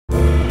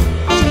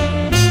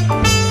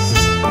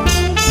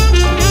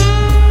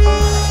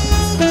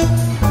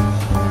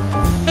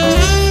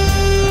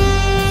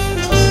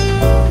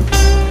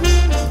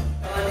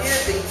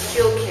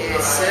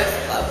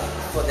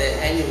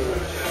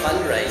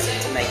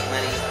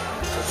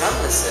run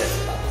the surf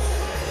club.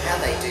 How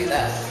they do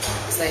that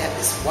is they have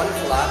this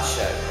wonderful art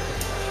show.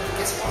 And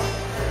guess what?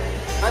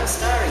 I'm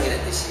starring in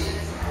it this year.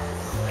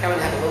 Come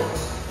and have a look.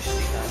 Should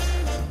be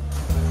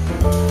fun.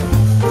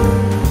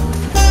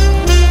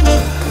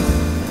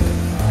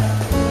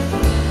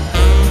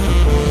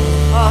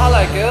 Oh,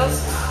 hello girls.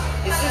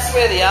 Is this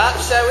where the art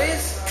show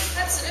is?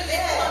 Absolutely.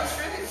 Come on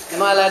through.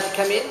 Am I allowed to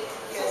come in?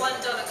 For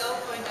 $1 gold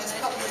coin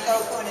donation. Pop the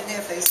gold coin in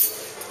there, please.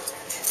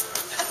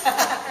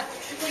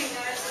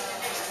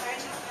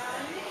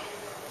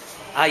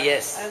 Ah,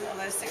 yes.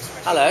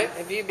 Hello.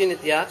 Have you been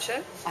at the art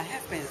show? I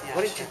have been at the art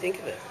What did show. you think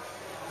of it?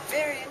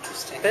 Very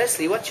interesting.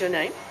 Firstly, what's your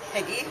name?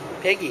 Peggy.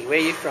 Peggy. Where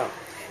are you from?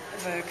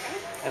 Avoca.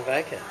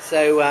 Avoca.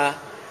 So,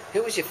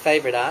 who was your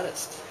favourite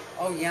artist?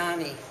 Oh,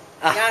 Yanni.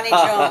 Yanni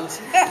Johns.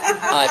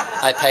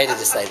 I paid her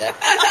to say that.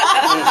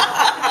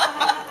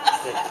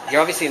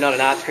 You're obviously not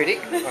an art critic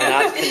or an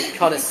art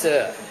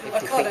connoisseur. If A you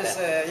think that.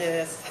 connoisseur,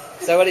 yes.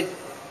 So, what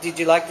did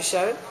you like the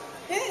show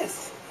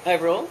Yes.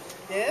 overall?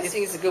 Yes. You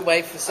think it's a good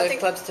way for surf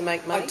clubs to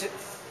make money?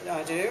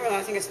 I do, and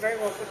I think it's very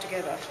well put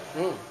together.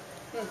 Mm.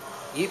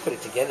 You put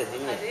it together,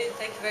 didn't you? I did.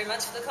 Thank you very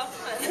much for the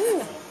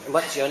compliment. And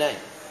what's your name?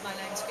 My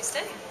name's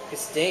Christine.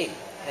 Christine.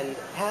 And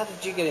how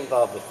did you get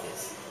involved with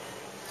this?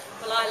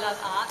 Well, I love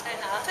art and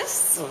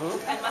artists,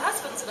 and my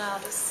husband's an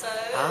artist, so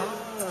I'm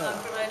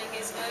promoting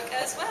his work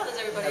as well as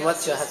everybody And else.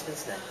 what's your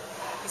husband's name?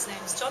 His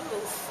name's John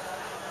Wolfe.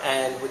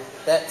 And with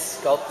that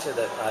sculpture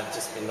that I've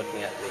just been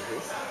looking at with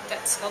his.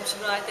 That sculpture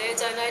right there,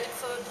 donated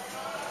for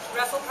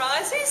raffle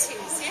prize, is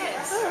his,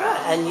 yes. All right.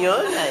 And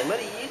your name? What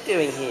are you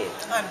doing here?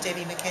 I'm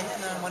Debbie McKenna,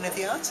 and I'm one of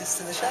the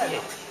artists in the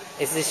show.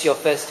 Is this your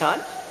first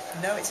time?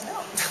 No, it's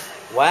not.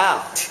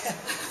 Wow.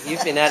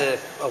 You've been at it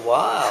a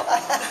while.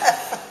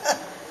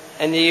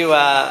 And you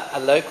are a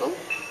local?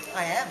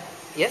 I am.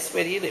 Yes,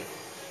 where do you live?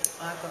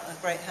 I've got a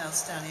great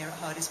house down here at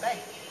Hardy's Bay.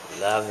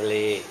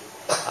 Lovely.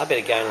 I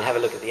better go and have a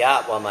look at the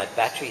art while my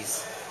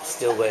battery's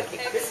still working.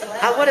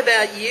 What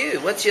about you?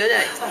 What's your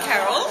name?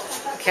 Carol.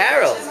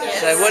 Carol.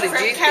 So what did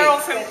you Carol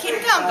think? from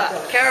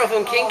Kincumber. Carol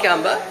from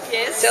Kincumber?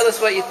 Yes. Tell us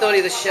what you thought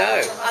of the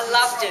show. I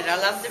loved it. I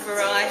loved the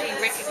variety,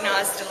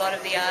 recognised a lot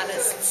of the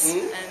artists,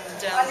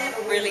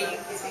 and really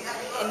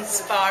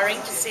inspiring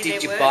to see their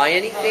Did you work. buy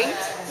anything?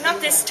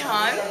 Not this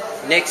time,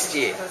 Next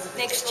year.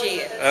 next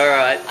year. All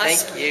right, I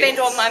thank you. spent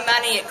all my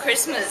money at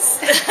Christmas.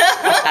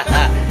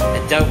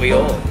 And don't we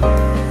all?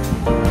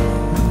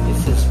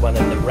 This is one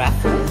of the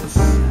raffles.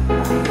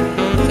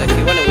 So if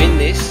you want to win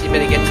this, you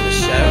better get to the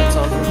show. It's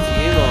on for a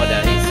few more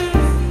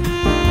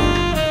days.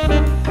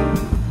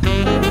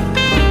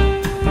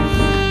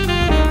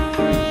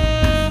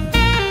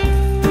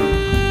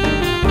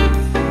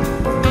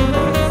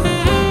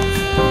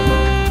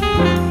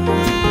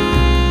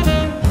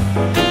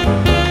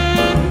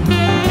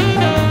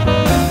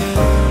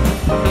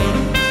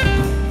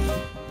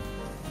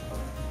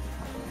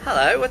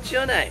 Hello, what's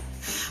your name?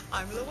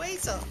 I'm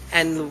Louisa.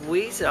 And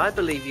Louisa, I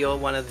believe you're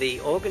one of the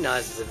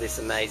organisers of this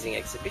amazing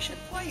exhibition.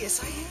 Why,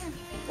 yes, I am.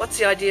 What's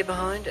the idea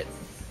behind it?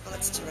 Well,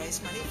 it's to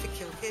raise money for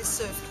Kilcare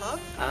Surf Club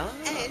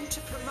and to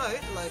promote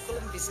local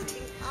and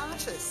visiting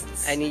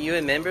artists. And are you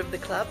a member of the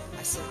club?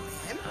 I certainly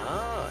am.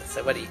 Oh,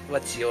 so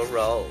what's your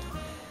role?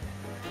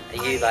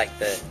 Are you like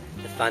the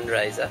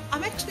fundraiser?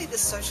 I'm actually the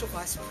social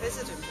vice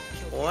president of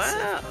Kilcare Wow,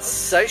 Surf Club.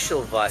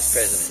 social vice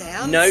president.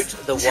 Sounds-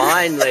 Note the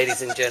wine,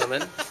 ladies and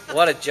gentlemen.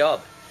 What a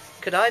job.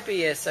 Could I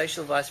be a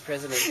social vice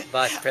president?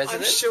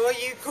 I'm sure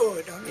you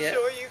could. I'm Yeah.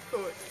 sure you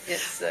could.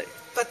 Yes, so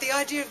But the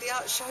idea of the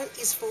art show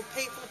is for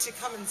people to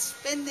come and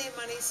spend their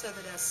money so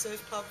that our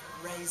surf club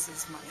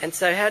raises money. And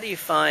so how do you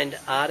find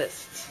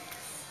artists?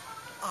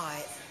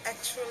 I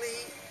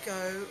actually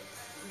go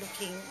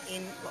looking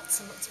in lots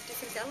and lots of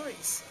different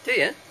galleries. Do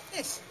you?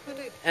 Yes, I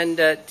do. And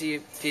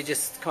do you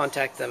just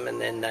contact them and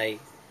then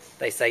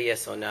they say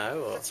yes or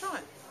no? Or? That's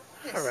right.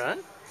 Yes. All right.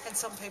 And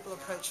some people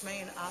approach me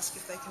and ask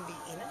if they can be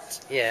in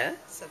it. Yeah.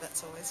 So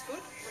that's always good.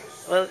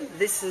 Well,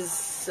 this is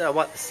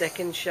the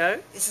second show?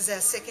 This is our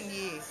second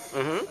year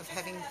of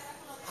having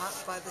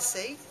Art by the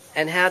Sea.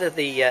 And how do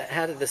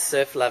the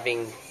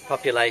surf-loving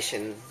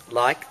population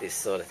like this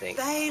sort of thing?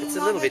 It's a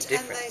little bit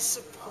different. And they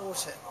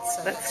support it.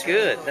 So That's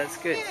really good. good. That's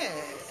good.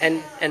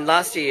 Yeah. And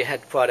last year you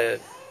had quite a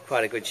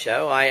good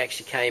show. I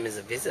actually came as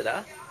a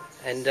visitor.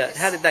 And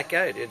how did that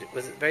go?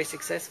 Was it very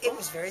successful? It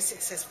was very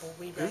successful.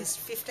 We raised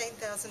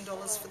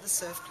 $15,000 for the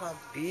surf club.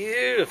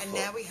 Beautiful. And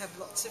now we have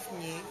lots of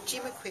new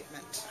gym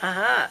equipment.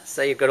 Aha!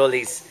 So you've got all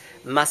these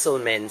muscle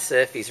men,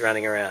 surfies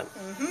running around.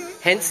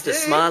 Hence the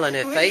smile on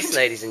her face,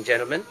 ladies and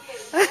gentlemen.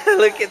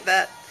 Look at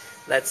that.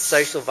 That's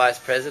social vice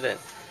president.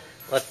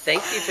 Well,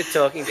 thank you for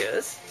talking to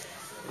us.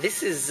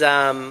 This is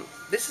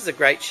a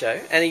great show.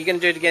 And are you going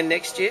to do it again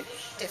next year?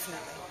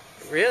 Definitely.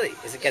 Really?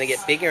 Is it going to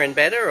get bigger and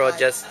better, or I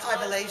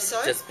believe so.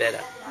 just better?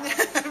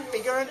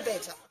 Bigger and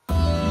better.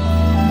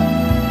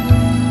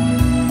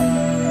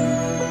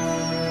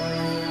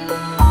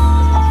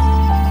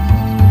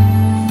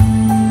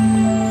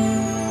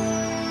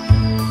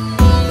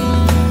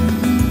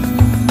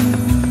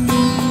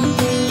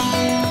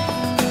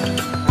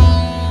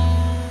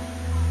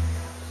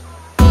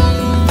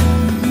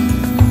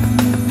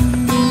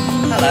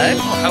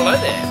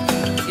 Hello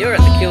there. You're at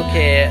the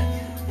Kilcare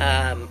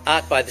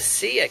Art by the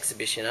Sea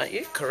exhibition, aren't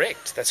you?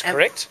 Correct, that's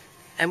correct.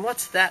 And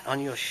what's that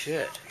on your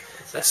shirt?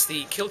 That's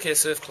the Kilcare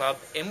Surf Club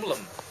emblem.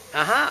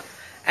 Aha.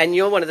 And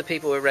you're one of the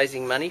people we're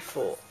raising money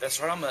for.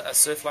 That's right, I'm a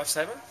surf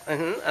lifesaver.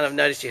 And I've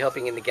noticed you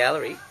helping in the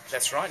gallery.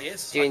 That's right,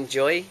 yes. Do you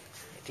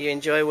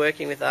enjoy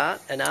working with art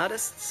and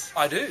artists?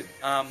 I do.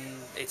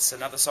 It's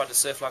another side to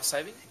surf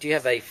lifesaving. Do you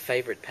have a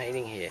favourite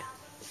painting here?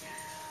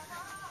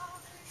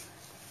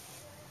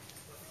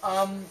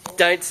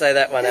 Don't say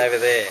that one over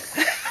there.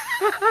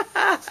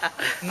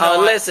 No,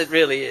 unless it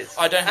really is.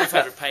 I don't have a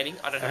favourite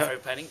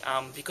painting.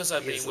 Because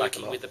I've been just like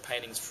working them with the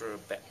paintings for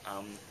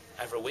about,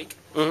 over a week.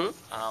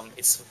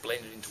 It's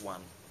blended into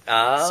one.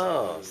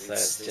 Oh, so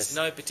there's just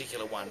no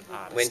particular one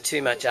artist. when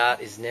too much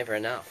art is never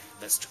enough.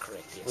 That's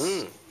correct.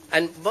 Yes.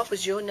 And what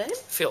was your name?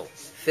 Phil.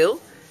 Phil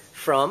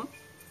from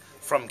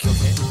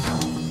Kilcare.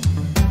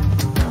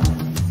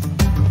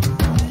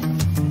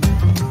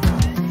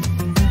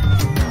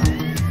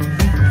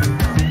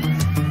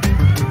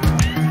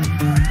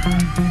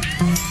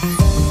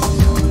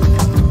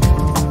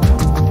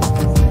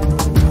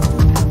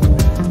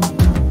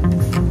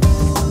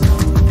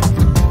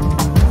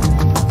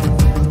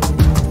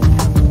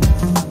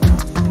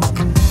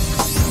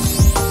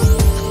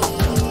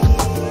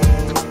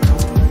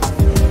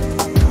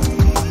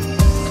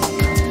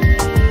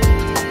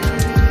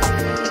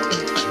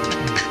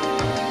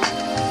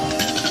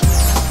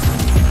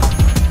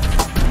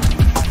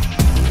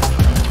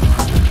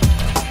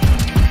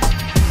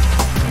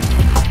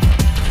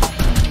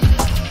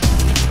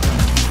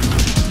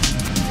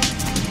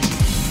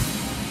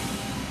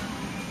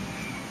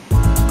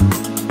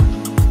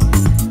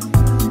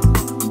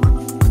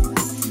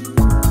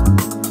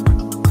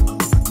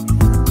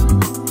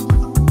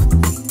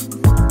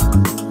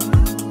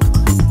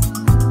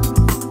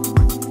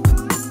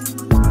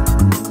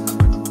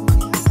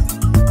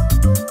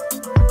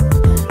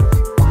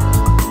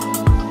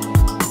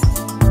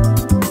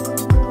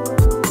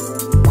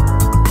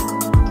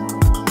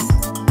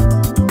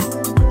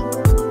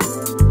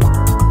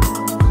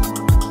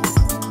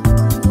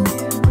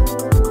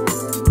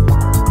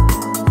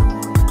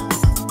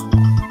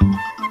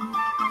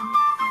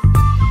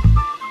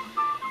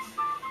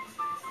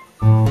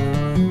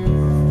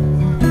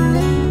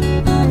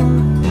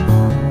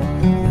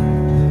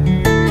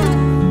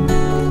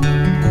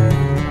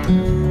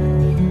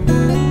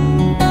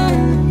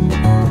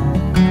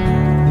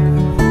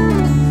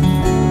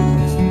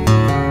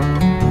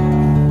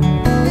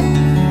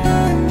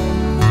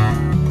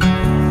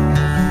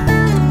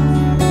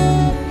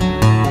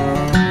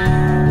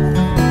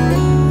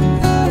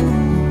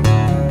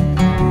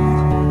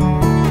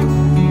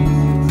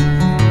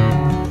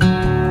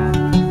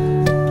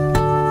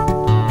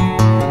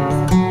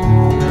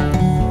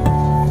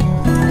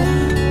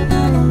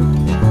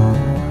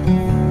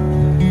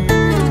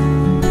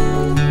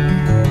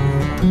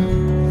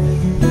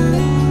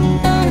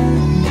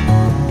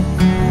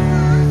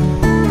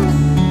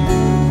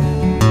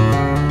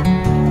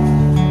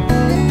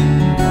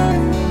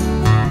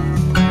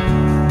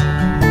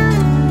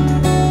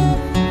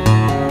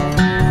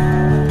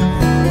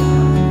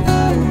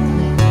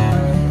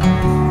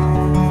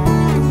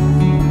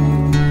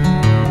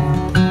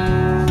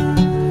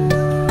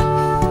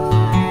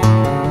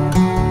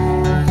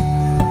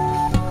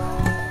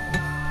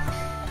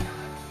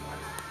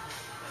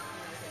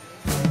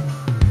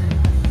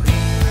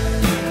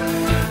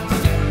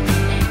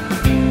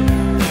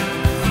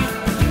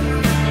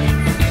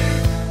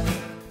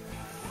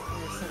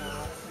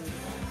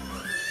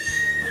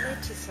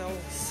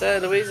 So,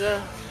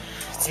 Louisa,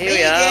 here me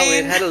we are.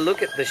 again. We've had a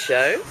look at the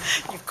show.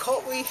 You've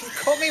caught me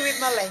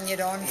with my lanyard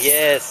on.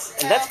 Yes,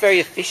 and that's very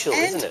official,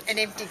 and isn't it? an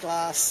empty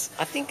glass.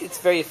 I think it's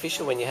very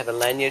official when you have a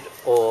lanyard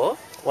or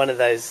one of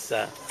those...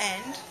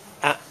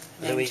 And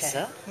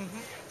Louisa.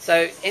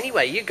 So,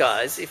 anyway, you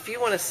guys, if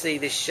you want to see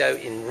this show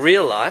in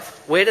real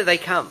life, where do they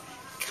come?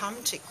 come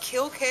to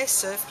Kilcare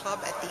Surf Club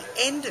at the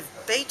end of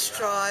Beach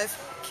Drive,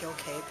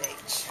 Kilcare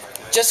Beach.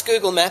 Just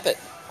Google map it.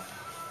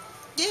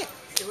 Yeah,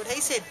 do what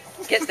he said.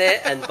 Get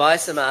there and buy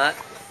some art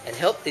and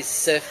help this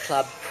surf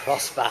club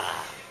prosper.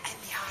 And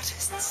the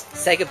artists.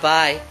 Say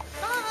goodbye.